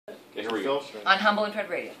Here we go. On Humble and Fred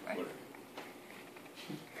Radio, right?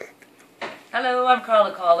 Hello, I'm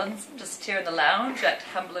Carla Collins. I'm just here in the lounge at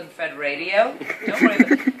Humble and Fred Radio. Don't worry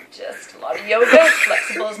about it. Just a lot of yoga,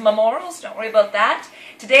 flexible as memorials. Don't worry about that.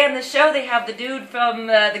 Today on the show, they have the dude from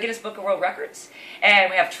the Guinness Book of World Records,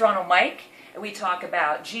 and we have Toronto Mike. We talk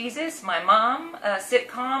about Jesus, my mom,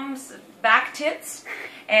 sitcoms, back tits,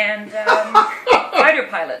 and fighter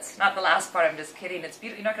pilots. Not the last part, I'm just kidding. It's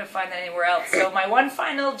beautiful. You're not going to find that anywhere else. So my one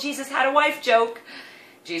final Jesus had a wife joke.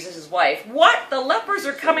 Jesus' wife. What? The lepers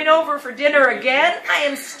are coming over for dinner again? I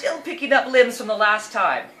am still picking up limbs from the last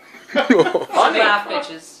time. Funny. Laugh,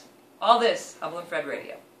 bitches. All this, Humble and Fred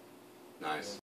Radio. Nice.